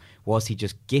EPL. Was he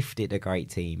just gifted a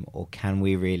great team, or can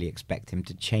we really expect him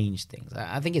to change things?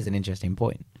 I think it's an interesting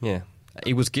point. Yeah.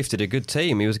 He was gifted a good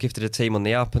team. He was gifted a team on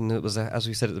the up, and it was, as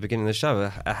we said at the beginning of the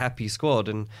show, a happy squad.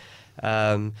 And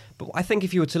but I think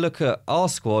if you were to look at our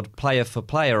squad, player for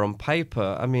player on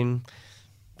paper, I mean,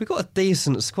 we've got a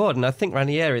decent squad, and I think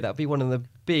Ranieri, that'd be one of the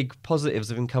big positives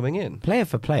of him coming in. Player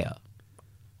for player,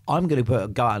 I'm going to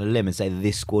go out on a limb and say that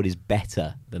this squad is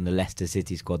better than the Leicester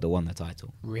City squad that won the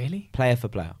title. Really? Player for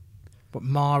player. But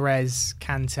Mahrez,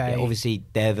 Kante... Yeah, obviously,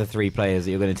 they're the 3 players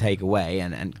that you're going to take away.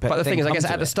 But the thing is, I guess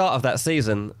at the start of that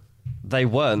season, they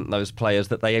weren't those players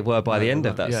that they were by the end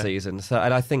of that season. So,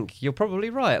 and I think you're probably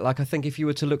right. Like, I think if you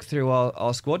were to look through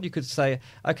our squad, you could say,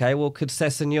 okay, well, could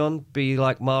Sessegnon be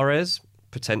like Mahrez?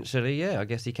 Potentially, yeah, I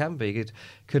guess he can be.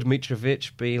 Could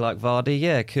Mitrovic be like Vardy?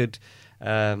 Yeah, could...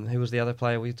 who was the other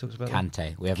player we talked about?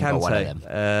 Kante. We haven't got one of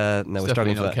them. No, we're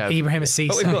struggling for that. Ibrahim Cisse.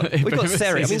 But we've got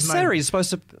Seri. I mean, Seri's was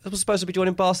supposed to be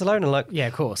joining Barcelona. Like, yeah,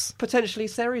 of course. Potentially,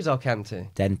 Seri's our Kante.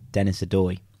 Dennis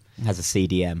Adoy has a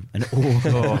CDM. And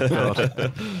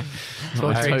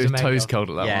toes cold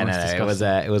at that yeah, one.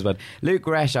 It was one. Luke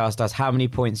Resch asked us, how many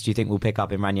points do you think we'll pick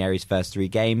up in Ranieri's first 3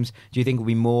 games? Do you think it will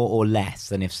be more or less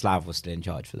than if Slav was still in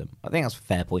charge for them? I think that's a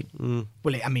fair point.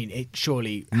 Well, it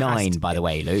surely 9, by the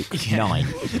way, Luke. 9.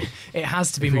 It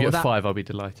has to be if more. If we get 5, I'll be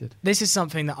delighted. This is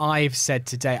something that I've said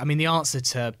today. I mean, the answer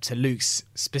to Luke's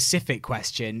specific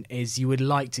question is you would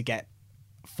like to get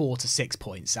 4 to 6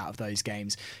 points out of those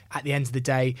games. At the end of the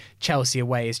day, Chelsea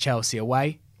away is Chelsea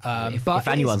away. If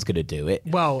anyone's going to do it,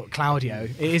 well, Claudio,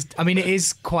 it is. I mean, it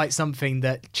is quite something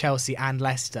that Chelsea and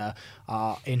Leicester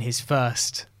are in his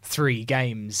first 3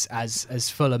 games as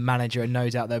Fulham manager, and no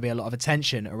doubt there'll be a lot of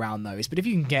attention around those. But if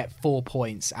you can get 4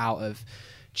 points out of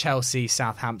Chelsea,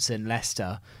 Southampton,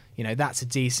 Leicester, that's a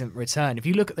decent return. If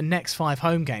you look at the next 5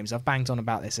 home games, I've banged on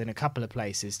about this in a couple of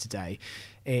places today.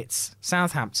 It's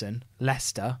Southampton,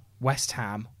 Leicester, West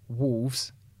Ham,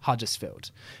 Wolves, Huddersfield.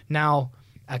 Now,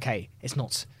 okay,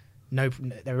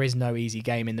 there is no easy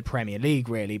game in the Premier League,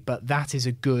 really, but that is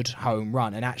a good home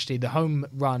run. And actually, the home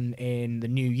run in the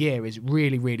new year is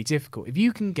really, really difficult. If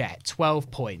you can get 12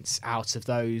 points out of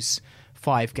those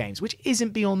 5 games, which isn't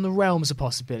beyond the realms of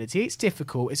possibility, it's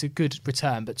difficult, it's a good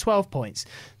return, but 12 points,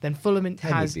 then Fulham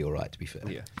has... would be all right, to be fair.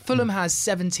 Yeah. Fulham has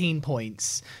 17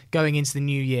 points going into the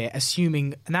new year,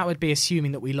 and that would be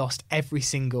assuming that we lost every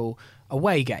single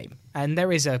away game. And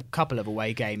there is a couple of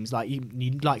away games, like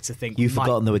you'd like to think... You've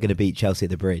forgotten that we're going to beat Chelsea at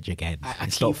the Bridge again.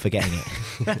 Stop forgetting it.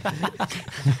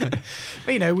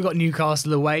 But, we've got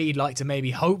Newcastle away. You'd like to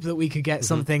maybe hope that we could get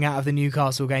something out of the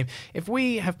Newcastle game. If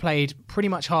we have played pretty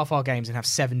much half our games and have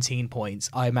 17 points,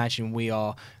 I imagine we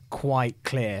are quite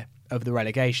clear of the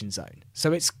relegation zone.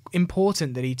 So it's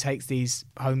important that he takes these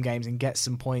home games and gets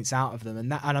some points out of them,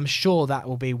 and I'm sure that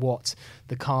will be what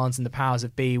the Khans and the powers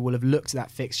of be will have looked at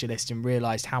that fixture list and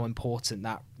realised how important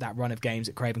that run of games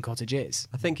at Craven Cottage is.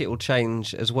 I think it will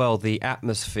change as well the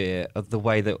atmosphere of the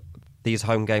way that these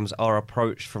home games are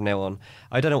approached from now on.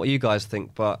 I don't know what you guys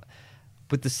think, but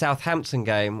with the Southampton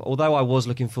game, although I was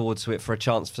looking forward to it for a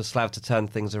chance for Slav to turn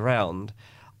things around,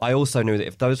 I also knew that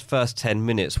if those first 10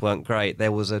 minutes weren't great,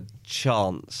 there was a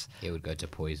chance it would go to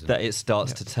poison, that it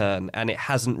starts to turn, and it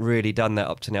hasn't really done that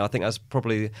up to now. I think that's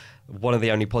probably one of the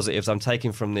only positives I'm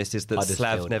taking from this is that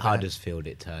Slav never... Huddersfield,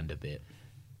 it turned a bit.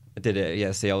 Did it?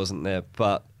 Yeah, see, I wasn't there.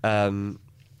 But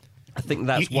I think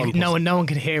that's no one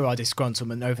could hear our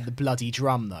disgruntlement over the bloody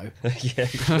drum, though.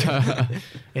 Yeah.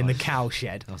 In the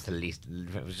cowshed. That was the least.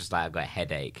 It was just like, I've got a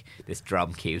headache. This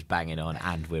drum keeps banging on,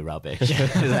 and we're rubbish.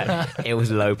 It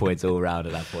was low points all round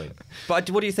at that point. But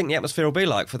what do you think the atmosphere will be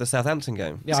like for the Southampton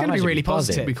game? It's going to be really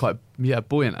positive. It'll be quite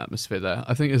buoyant atmosphere there.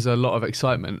 I think there's a lot of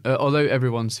excitement, although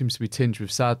everyone seems to be tinged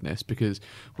with sadness because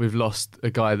we've lost a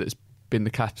guy that's been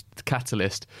the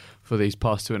catalyst for these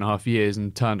past 2.5 years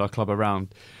and turned our club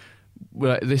around.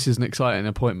 Well, this is an exciting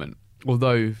appointment,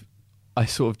 although I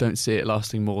sort of don't see it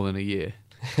lasting more than a year.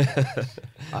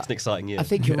 It's an exciting year. I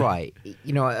think you're right.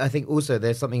 I think also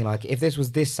there's something like, if this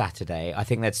was this Saturday, I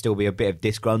think there'd still be a bit of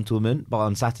disgruntlement. But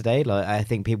on Saturday, I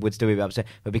think people would still be upset.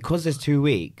 But because there's 2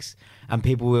 weeks and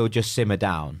people will just simmer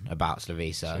down about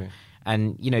Slavisa. True.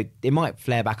 And, it might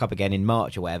flare back up again in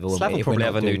March or whatever. Slav will probably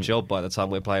have a new job by the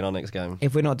time we're playing our next game.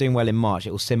 If we're not doing well in March,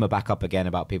 it will simmer back up again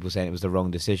about people saying it was the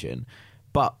wrong decision.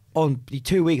 But on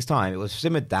 2 weeks' time, it was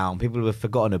simmered down. People will have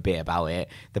forgotten a bit about it.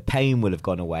 The pain will have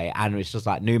gone away. And it's just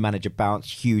like new manager bounce,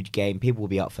 huge game. People will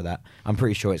be up for that. I'm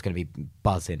pretty sure it's going to be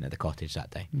buzzing at the Cottage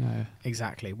that day. No,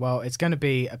 exactly. Well, it's going to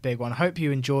be a big one. I hope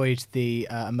you enjoyed the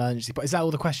emergency. Is that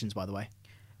all the questions, by the way?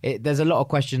 There's a lot of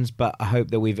questions, but I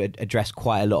hope that we've addressed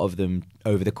quite a lot of them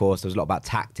over the course. There was a lot about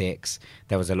tactics.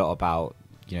 There was a lot about,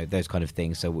 those kind of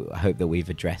things. So I hope that we've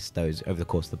addressed those over the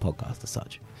course of the podcast as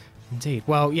such. Indeed.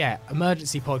 Well, yeah,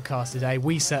 emergency podcast today.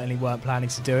 We certainly weren't planning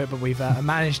to do it, but we've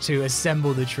managed to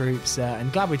assemble the troops,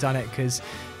 and glad we've done it because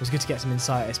it was good to get some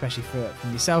insight, especially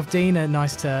from yourself, Dean.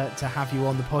 Nice to have you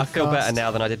on the podcast. I feel better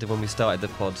now than I did when we started the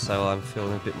pod, so I'm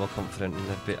feeling a bit more confident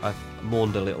and I've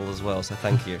mourned a little as well, so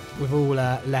thank you. We've all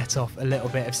let off a little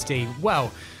bit of steam.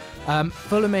 Well,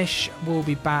 Fulhamish will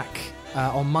be back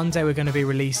on Monday. We're going to be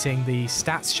releasing the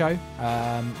stats show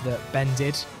that Ben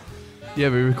did. Yeah,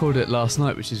 we recorded it last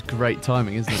night, which is great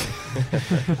timing, isn't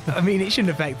it? I mean, it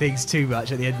shouldn't affect things too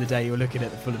much. At the end of the day, you're looking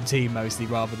at the Fulham team mostly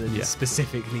rather than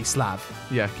specifically Slav.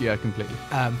 Yeah, completely.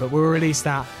 But we'll release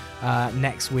that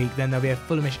next week. Then there'll be a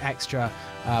Fulhamish extra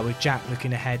with Jack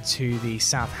looking ahead to the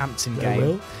Southampton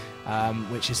game,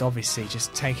 which is obviously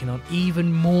just taking on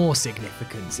even more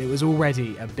significance. It was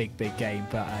already a big game,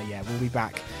 but we'll be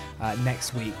back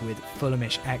next week with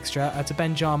Fulhamish extra. To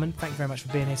Ben Jarman, thank you very much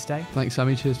for being here today. Thanks,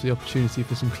 Sammy. Cheers for the opportunity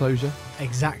for some closure.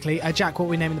 Exactly. Jack, what are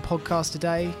we naming the podcast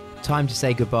today? Time to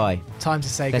say goodbye. Time to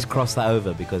say Let's goodbye. cross that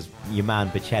over because your man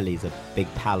Bocelli's a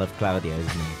big pal of Claudio's,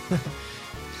 isn't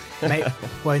he? Mate,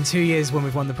 well, in 2 years when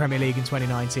we've won the Premier League in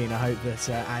 2019, I hope that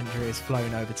Andrew is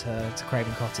flown over to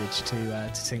Craven Cottage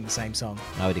to sing the same song.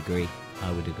 I would agree.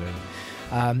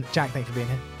 Jack, thank you for being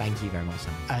here. Thank you very much,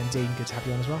 Sam. And Dean, good to have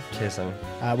you on as well. Cheers,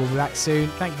 Sam. We'll be back soon.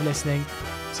 Thank you for listening.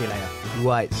 See you later.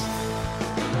 Whites.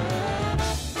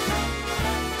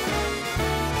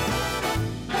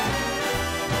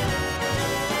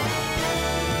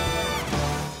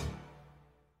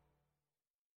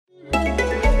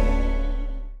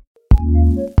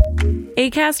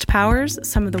 Acast powers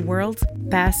some of the world's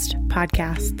best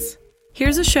podcasts.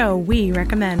 Here's a show we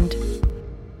recommend.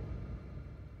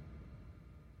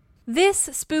 This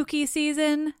spooky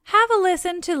season, have a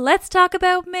listen to Let's Talk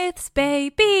About Myths,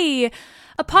 Baby,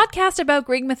 a podcast about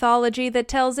Greek mythology that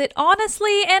tells it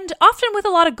honestly and often with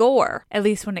a lot of gore, at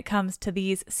least when it comes to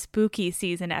these spooky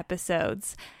season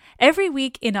episodes. Every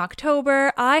week in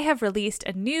October, I have released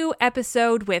a new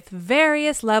episode with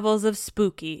various levels of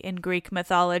spooky in Greek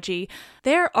mythology.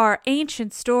 There are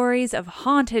ancient stories of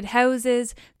haunted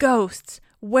houses, ghosts,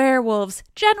 werewolves,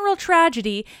 general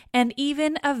tragedy, and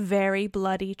even a very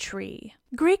bloody tree.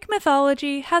 Greek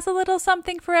mythology has a little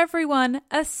something for everyone,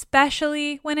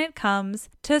 especially when it comes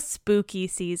to spooky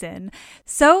season.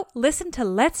 So listen to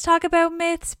Let's Talk About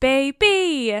Myths,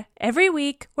 Baby, every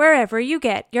week wherever you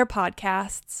get your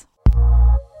podcasts.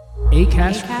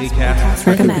 Acast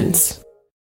recommends.